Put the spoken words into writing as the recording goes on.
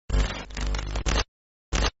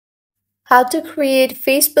How to create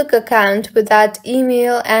Facebook account without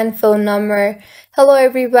email and phone number. Hello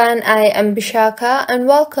everyone, I am Bishaka and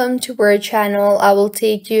welcome to our channel. I will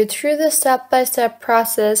take you through the step-by-step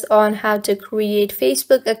process on how to create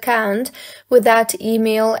Facebook account without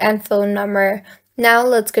email and phone number. Now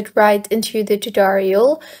let's get right into the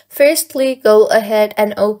tutorial. Firstly, go ahead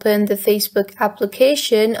and open the Facebook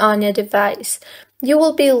application on your device. You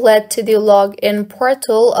will be led to the login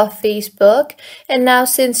portal of Facebook, and now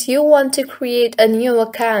since you want to create a new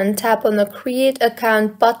account, tap on the Create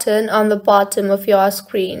Account button on the bottom of your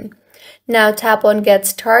screen. Now tap on Get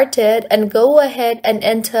Started and go ahead and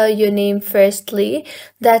enter your name firstly,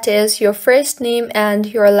 that is your first name and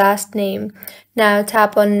your last name. Now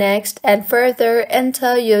tap on Next and further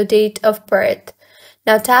enter your date of birth.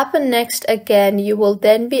 Now tap on Next again. You will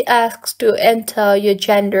then be asked to enter your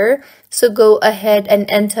gender, so go ahead and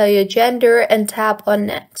enter your gender and tap on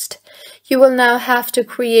Next. You will now have to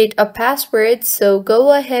create a password, so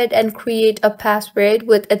go ahead and create a password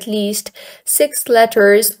with at least 6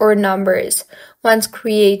 letters or numbers. Once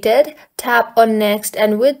created, tap on Next,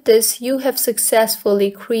 and with this you have successfully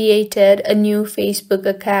created a new Facebook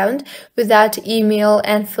account without email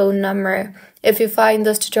and phone number. If you find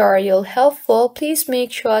this tutorial helpful, please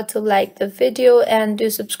make sure to like the video and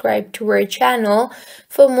do subscribe to our channel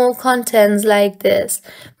for more contents like this.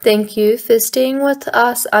 Thank you for staying with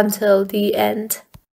us until the end.